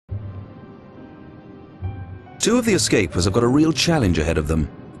Two of the escapers have got a real challenge ahead of them.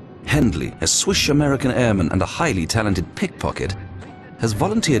 Hendley, a Swiss-American airman and a highly talented pickpocket, has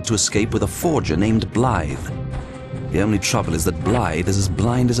volunteered to escape with a forger named Blythe. The only trouble is that Blythe is as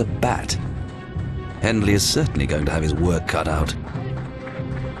blind as a bat. Hendley is certainly going to have his work cut out.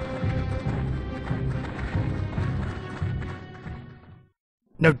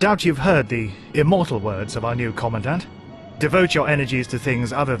 No doubt you've heard the immortal words of our new commandant. Devote your energies to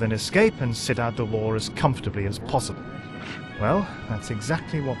things other than escape and sit out the war as comfortably as possible. Well, that's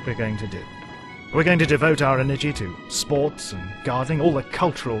exactly what we're going to do. We're going to devote our energy to sports and gardening, all the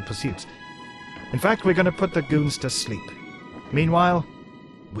cultural pursuits. In fact, we're going to put the goons to sleep. Meanwhile,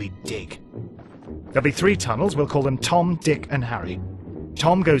 we dig. There'll be 3 tunnels. We'll call them Tom, Dick, and Harry.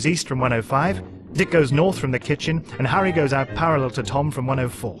 Tom goes east from 105, Dick goes north from the kitchen, and Harry goes out parallel to Tom from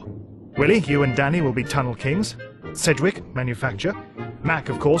 104. Willie, you and Danny will be tunnel kings. Sedgwick, manufacture. Mac,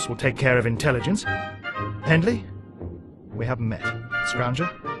 of course, will take care of intelligence. Hendley? We haven't met. Scrounger?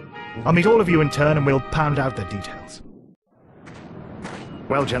 I'll meet all of you in turn and we'll pound out the details.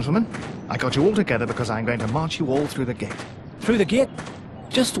 Well, gentlemen, I got you all together because I'm going to march you all through the gate. Through the gate?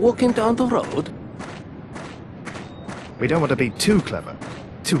 Just walking down the road? We don't want to be too clever.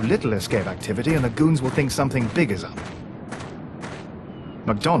 Too little escape activity and the goons will think something big is up.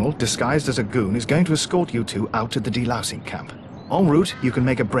 MacDonald, disguised as a goon, is going to escort you two out to the delousing camp. En route, you can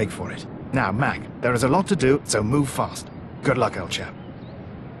make a break for it. Now, Mac, there is a lot to do, so move fast. Good luck, old chap.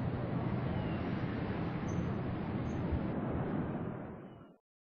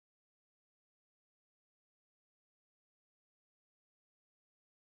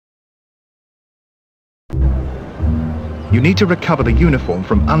 You need to recover the uniform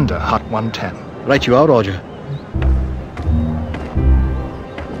from under Hut 110. Right you are, Roger.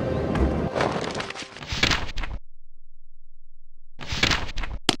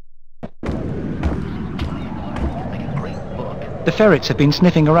 The ferrets have been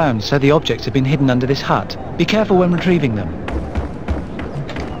sniffing around, so the objects have been hidden under this hut. Be careful when retrieving them.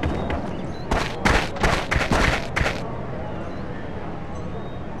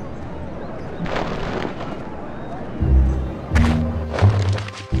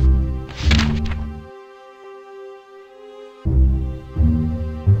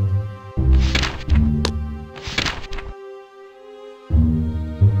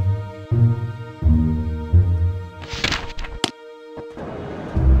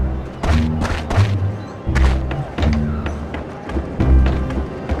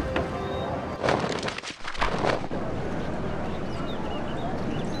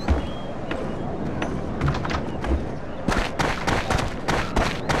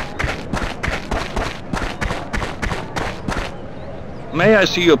 May I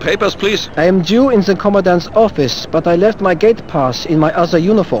see your papers, please? I am due in the commandant's office, but I left my gate pass in my other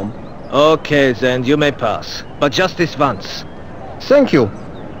uniform. Okay, then you may pass. But just this once. Thank you.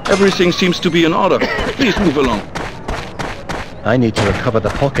 Everything seems to be in order. Please move along. I need to recover the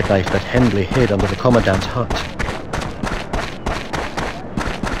pocket knife that Hendley hid under the commandant's hut.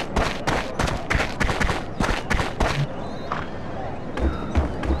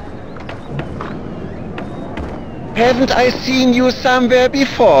 Haven't I seen you somewhere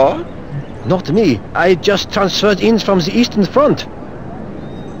before? Not me. I just transferred in from the Eastern Front.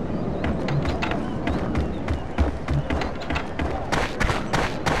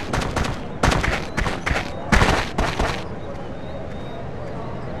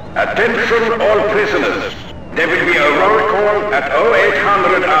 Attention all prisoners. There will be a roll call at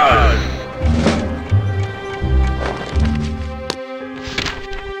 0800 hours.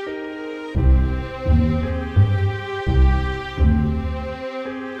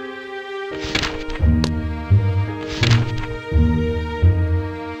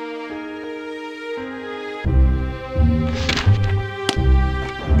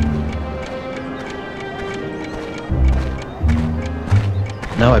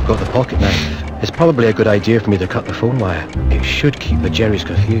 Now I've got the pocket knife, it's probably a good idea for me to cut the phone wire. It should keep the Jerrys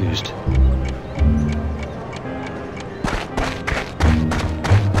confused.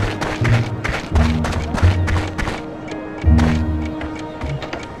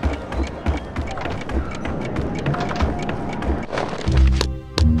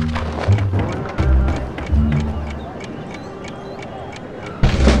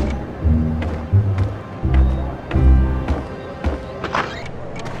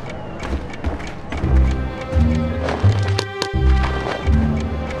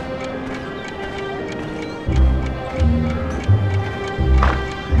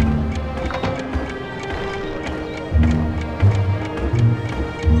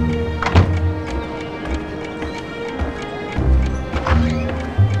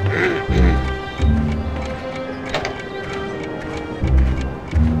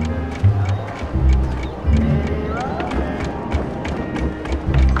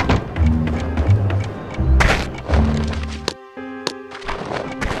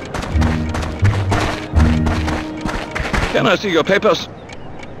 Can I see your papers?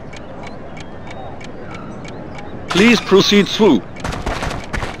 Please proceed through.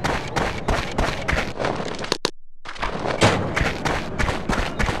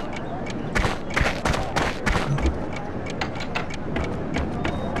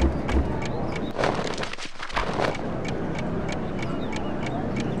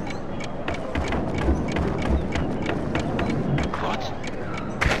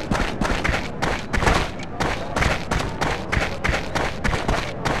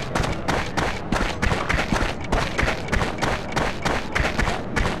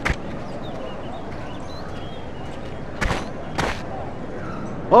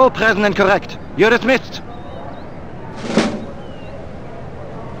 All present and correct. You're dismissed.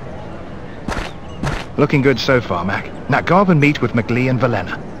 Looking good so far, Mac. Now go up and meet with McLean and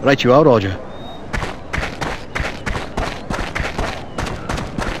Valena. Right you are, Roger.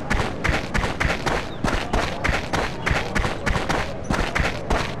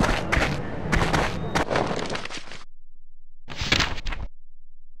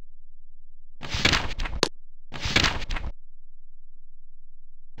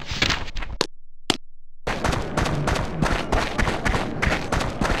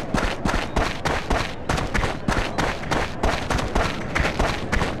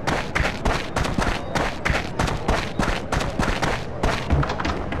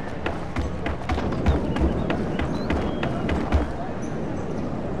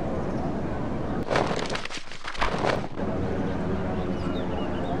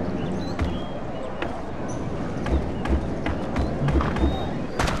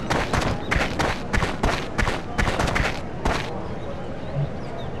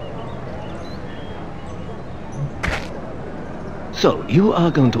 So, you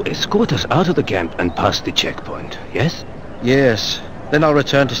are going to escort us out of the camp and past the checkpoint, yes? Yes. Then I'll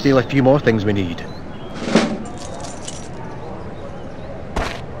return to steal a few more things we need.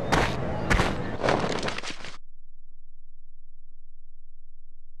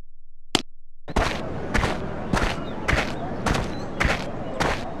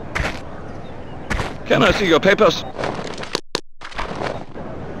 Can I see your papers?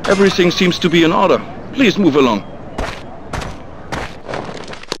 Everything seems to be in order. Please move along.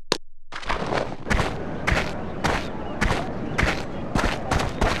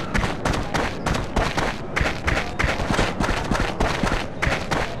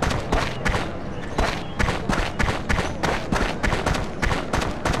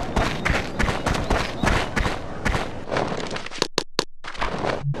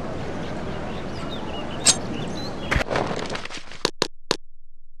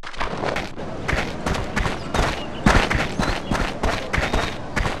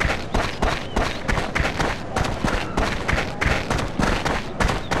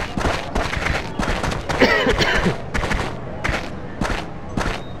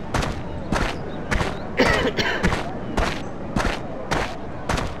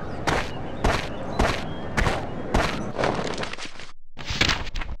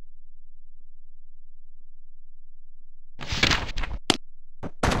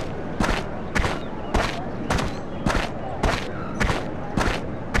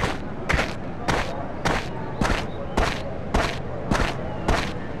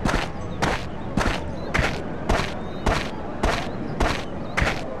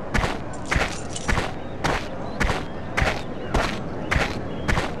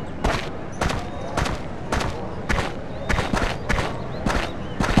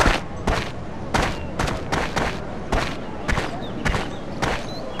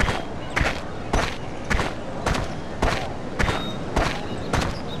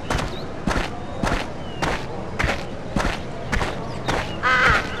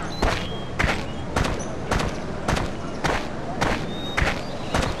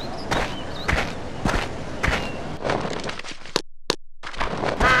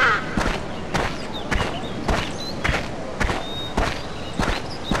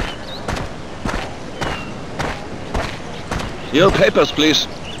 Your papers, please.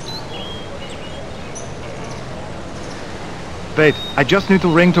 Wait, I just need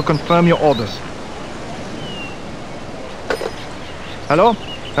to ring to confirm your orders. Hello?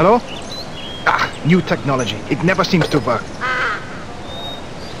 Hello? Ah, new technology. It never seems to work.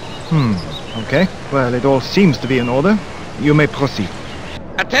 Okay. Well, it all seems to be in order. You may proceed.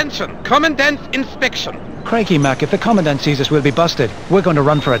 Attention! Commandant's inspection! Crikey, Mac, if the Commandant sees us, we'll be busted. We're going to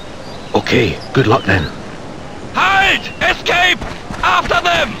run for it. Okay, good luck then. Hide! Escape! After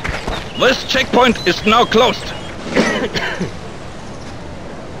them! This checkpoint is now closed.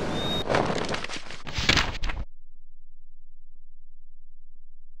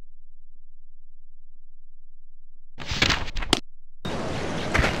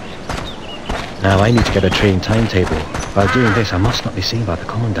 Now I need to get a train timetable. While doing this, I must not be seen by the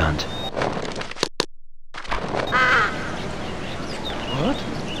Commandant. What?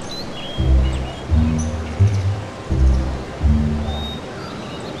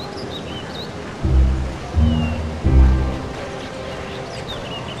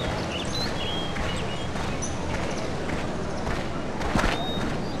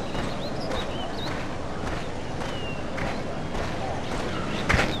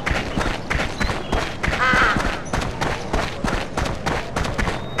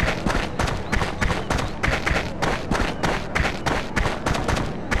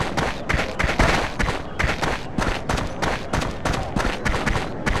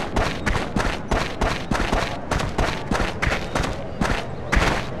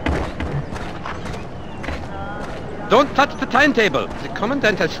 Don't touch the timetable. The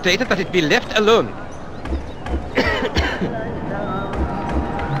Commandant has stated that it be left alone.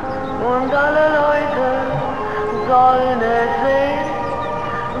 Und alle Leute sollen es sehen,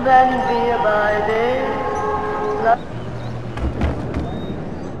 wenn wir bei dem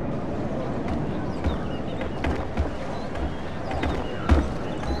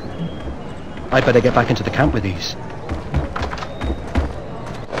I'd better get back into the camp with these.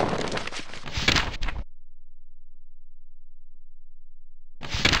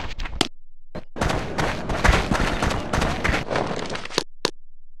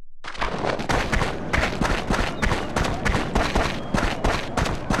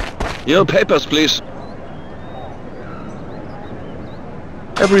 Your papers, please.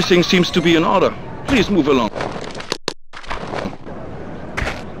 Everything seems to be in order. Please move along.